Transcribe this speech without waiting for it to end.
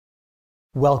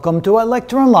Welcome to our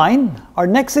lecture online. Our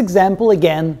next example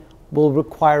again will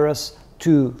require us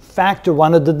to factor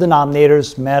one of the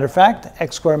denominators. Matter of fact,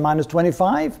 x squared minus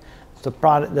 25,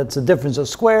 that's the difference of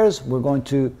squares. We're going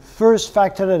to first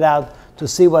factor that out to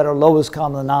see what our lowest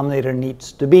common denominator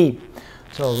needs to be.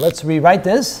 So let's rewrite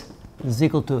this. This is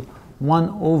equal to 1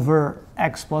 over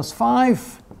x plus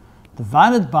 5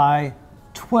 divided by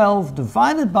 12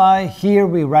 divided by, here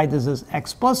we write this as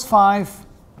x plus 5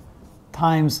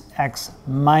 times x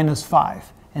minus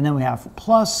 5. And then we have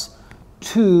plus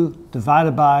 2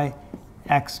 divided by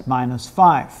x minus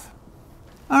 5.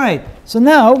 All right, so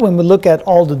now when we look at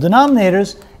all the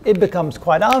denominators, it becomes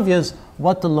quite obvious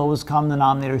what the lowest common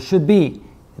denominator should be.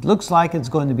 It looks like it's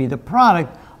going to be the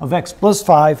product of x plus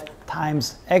 5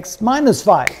 times x minus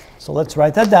 5. So let's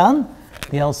write that down.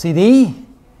 The LCD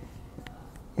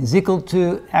is equal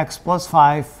to x plus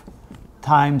 5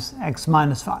 times x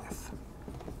minus 5.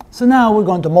 So now we're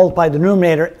going to multiply the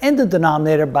numerator and the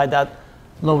denominator by that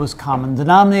lowest common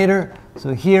denominator.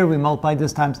 So here we multiply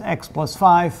this times x plus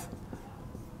 5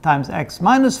 times x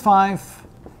minus 5.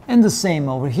 And the same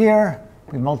over here.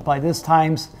 We multiply this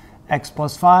times x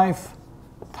plus 5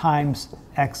 times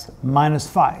x minus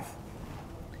 5.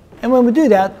 And when we do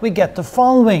that, we get the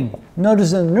following.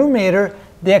 Notice in the numerator,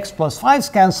 the x plus 5's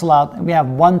cancel out, and we have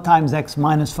 1 times x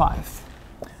minus 5.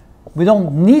 We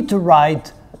don't need to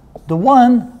write the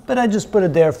 1, but I just put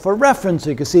it there for reference so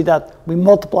you can see that we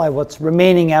multiply what's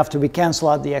remaining after we cancel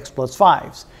out the x plus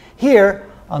 5's. Here,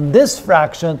 on this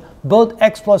fraction, both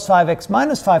x plus 5, x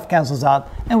minus 5 cancels out,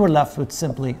 and we're left with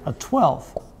simply a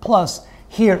 12. Plus,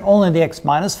 here only the x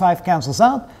minus 5 cancels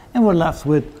out, and we're left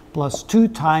with plus 2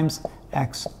 times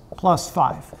x plus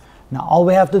 5. Now all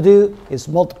we have to do is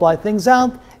multiply things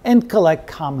out and collect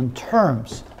common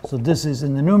terms. So this is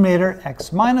in the numerator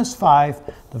x minus 5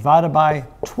 divided by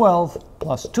 12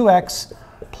 plus 2x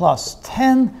plus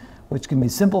 10, which can be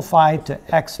simplified to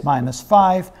x minus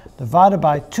 5 divided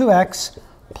by 2x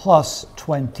plus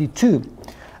 22.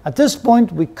 At this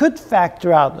point, we could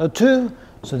factor out a 2,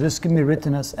 so this can be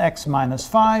written as x minus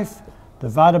 5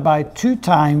 divided by 2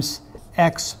 times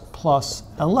x plus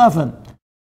 11.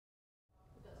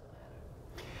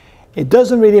 It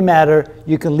doesn't really matter.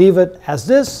 You can leave it as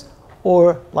this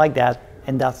or like that,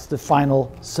 and that's the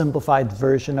final simplified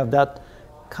version of that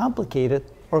complicated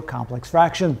or complex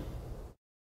fraction.